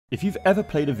If you've ever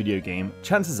played a video game,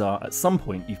 chances are at some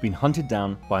point you've been hunted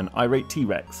down by an irate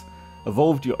T-Rex,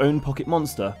 evolved your own pocket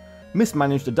monster,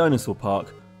 mismanaged a dinosaur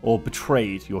park, or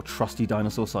betrayed your trusty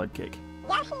dinosaur sidekick.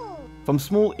 Yahoo! From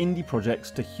small indie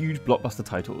projects to huge blockbuster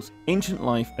titles, ancient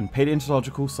life and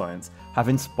paleontological science have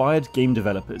inspired game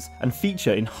developers and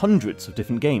feature in hundreds of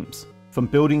different games. From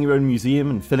building your own museum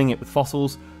and filling it with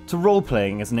fossils, to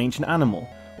role-playing as an ancient animal,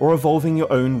 or evolving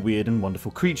your own weird and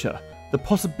wonderful creature, the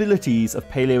possibilities of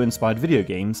paleo-inspired video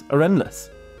games are endless.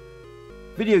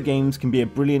 Video games can be a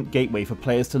brilliant gateway for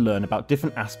players to learn about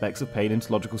different aspects of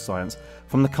paleontological science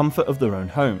from the comfort of their own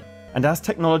home. And as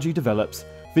technology develops,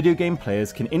 video game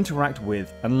players can interact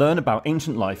with and learn about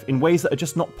ancient life in ways that are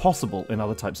just not possible in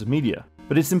other types of media.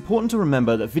 But it's important to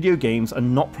remember that video games are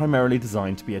not primarily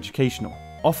designed to be educational.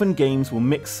 Often games will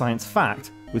mix science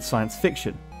fact with science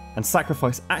fiction, and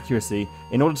sacrifice accuracy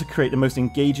in order to create the most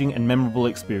engaging and memorable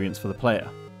experience for the player.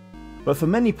 But for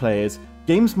many players,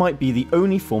 games might be the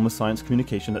only form of science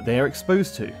communication that they are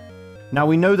exposed to. Now,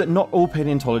 we know that not all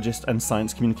paleontologists and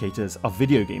science communicators are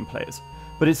video game players,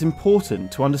 but it's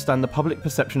important to understand the public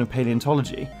perception of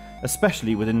paleontology,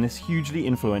 especially within this hugely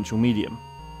influential medium.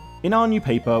 In our new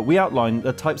paper, we outline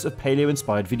the types of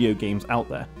paleo-inspired video games out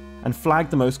there, and flag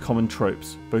the most common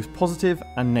tropes, both positive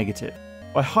and negative.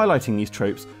 By highlighting these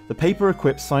tropes, the paper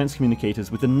equips science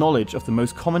communicators with the knowledge of the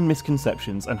most common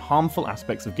misconceptions and harmful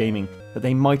aspects of gaming that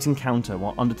they might encounter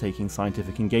while undertaking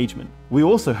scientific engagement. We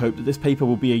also hope that this paper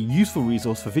will be a useful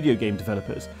resource for video game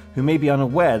developers who may be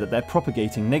unaware that they're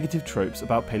propagating negative tropes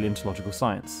about paleontological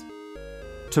science.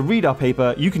 To read our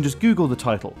paper, you can just Google the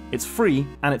title. It's free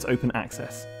and it's open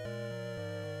access.